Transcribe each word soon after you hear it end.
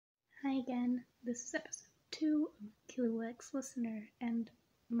again. This is episode 2 of Killua X Listener, and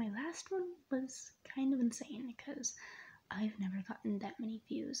my last one was kind of insane because I've never gotten that many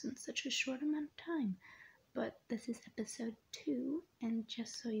views in such a short amount of time. But this is episode 2, and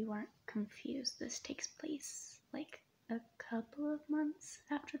just so you aren't confused, this takes place like a couple of months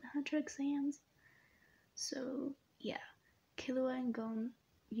after the Hunter exams. So yeah, Killua and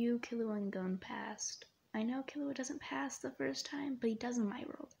Gon passed. I know Killua doesn't pass the first time, but he does in my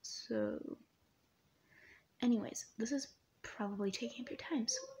world, so... Anyways, this is probably taking up your time,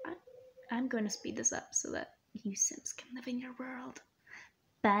 so I'm going to speed this up so that you Sims can live in your world.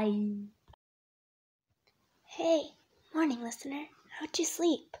 Bye! Hey, morning listener, how'd you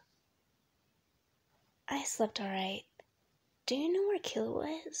sleep? I slept alright. Do you know where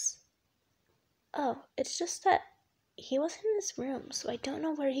Killua is? Oh, it's just that he wasn't in his room, so I don't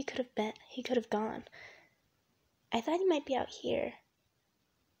know where he could have gone. I thought he might be out here.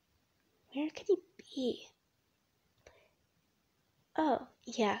 Where could he be? Oh,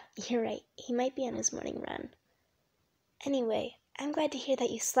 yeah, you're right. He might be on his morning run. Anyway, I'm glad to hear that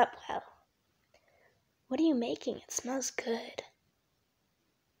you slept well. What are you making? It smells good.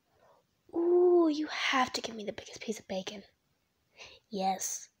 Ooh, you have to give me the biggest piece of bacon.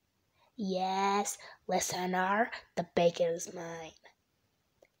 Yes, listener, the bacon is mine.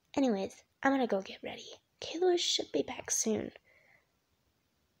 Anyways, I'm gonna go get ready. Killua should be back soon.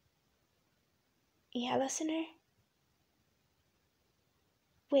 Yeah, listener?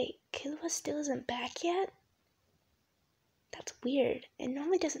 Wait, Killua still isn't back yet? That's weird. It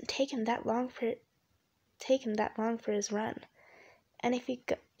normally doesn't take him that long for his run. And if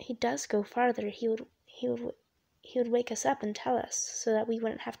he does go farther, he would wake us up and tell us so that we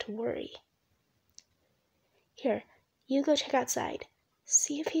wouldn't have to worry. Here, you go check outside.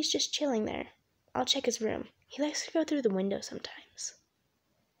 See if he's just chilling there. I'll check his room. He likes to go through the window sometimes.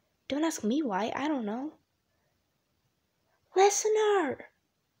 Don't ask me why, I don't know. Listener!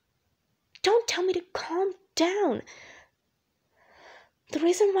 Don't tell me to calm down. The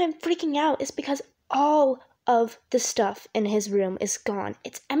reason why I'm freaking out is because all of the stuff in his room is gone.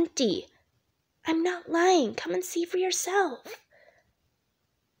 It's empty. I'm not lying. Come and see for yourself.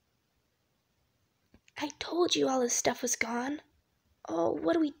 I told you all his stuff was gone. Oh,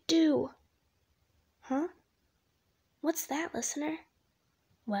 what do we do? Huh? What's that, listener?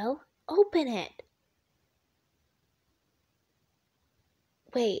 Well, open it.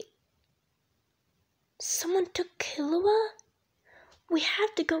 Wait. Someone took Killua? We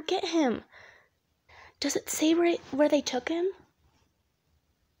have to go get him. Does it say where they took him?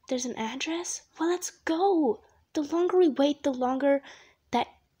 There's an address? Well, let's go. The longer we wait, the longer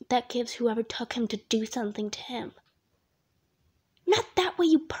that gives whoever took him to do something to him. Not that way,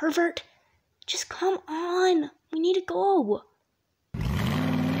 you pervert. Just come on. We need to go.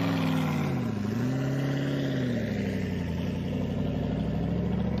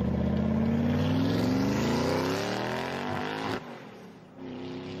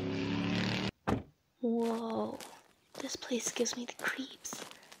 Whoa. This place gives me the creeps.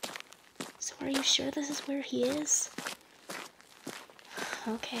 So are you sure this is where he is?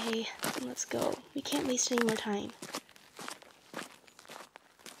 Okay, let's go. We can't waste any more time.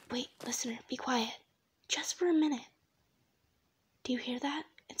 Wait, listener, be quiet. Just for a minute. Do you hear that?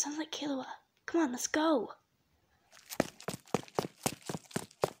 It sounds like Killua. Come on, let's go.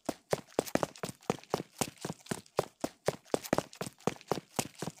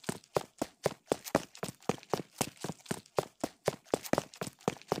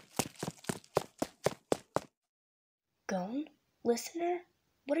 Gon? Listener?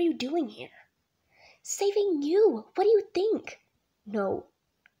 What are you doing here? Saving you! What do you think? No.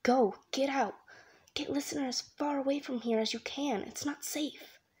 Go. Get out. Get listener as far away from here as you can. It's not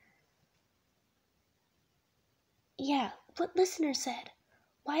safe. Yeah, what listener said?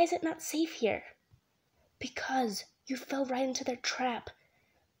 Why is it not safe here? Because you fell right into their trap.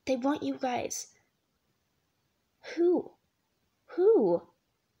 They want you guys. Who? Who?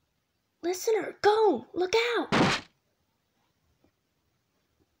 Listener, go! Look out!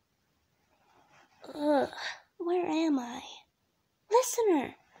 Ugh, where am I?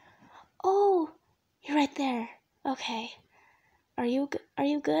 Listener! Oh, you're right there. Okay. Are you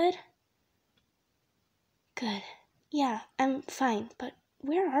good? Good. Yeah, I'm fine, but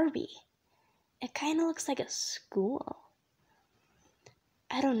where are we? It kind of looks like a school.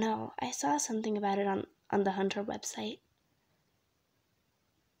 I don't know. I saw something about it on the Hunter website.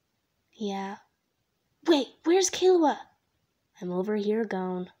 Yeah. Wait, where's Killua? I'm over here,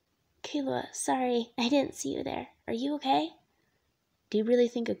 Gon. Killua, sorry, I didn't see you there. Are you okay? Do you really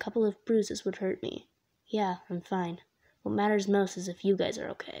think a couple of bruises would hurt me? Yeah, I'm fine. What matters most is if you guys are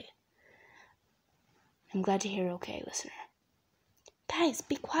okay. I'm glad to hear you're okay, listener. Guys,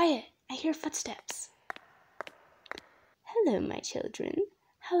 be quiet. I hear footsteps. Hello, my children.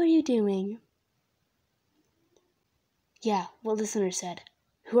 How are you doing? Yeah, what listener said.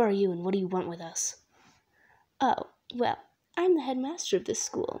 Who are you and what do you want with us? Oh, well, I'm the headmaster of this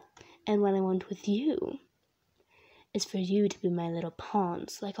school, and what I want with you is for you to be my little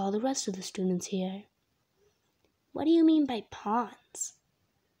pawns like all the rest of the students here. What do you mean by pawns?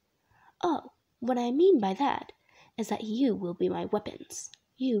 Oh, what I mean by that is that you will be my weapons.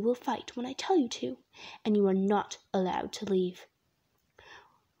 You will fight when I tell you to, and you are not allowed to leave.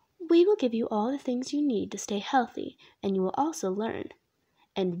 We will give you all the things you need to stay healthy, and you will also learn,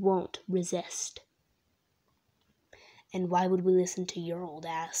 and won't resist. And why would we listen to your old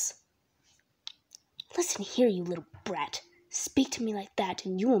ass? Listen here, you little brat. Speak to me like that,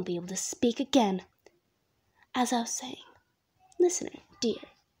 and you won't be able to speak again. As I was saying, listener, dear.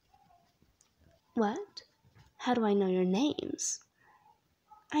 What? How do I know your names?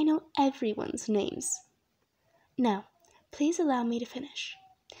 I know everyone's names. Now, please allow me to finish.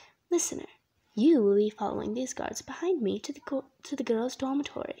 Listener, you will be following these guards behind me to the girls'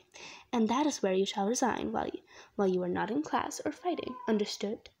 dormitory, and that is where you shall resign while you are not in class or fighting.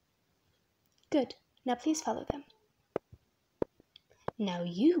 Understood? Good. Now please follow them. Now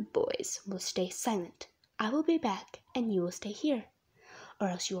you boys will stay silent. I will be back, and you will stay here, or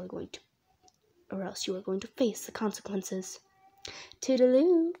else you are going to face the consequences.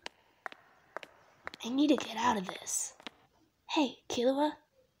 Toodaloo. I need to get out of this. Hey, Killua.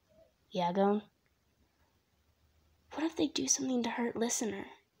 Yeah, Gon? What if they do something to hurt Listener?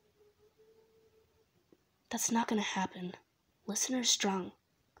 That's not gonna happen. Listener's strong.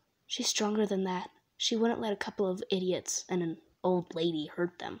 She's stronger than that. She wouldn't let a couple of idiots and an old lady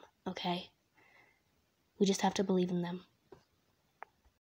hurt them, okay? We just have to believe in them.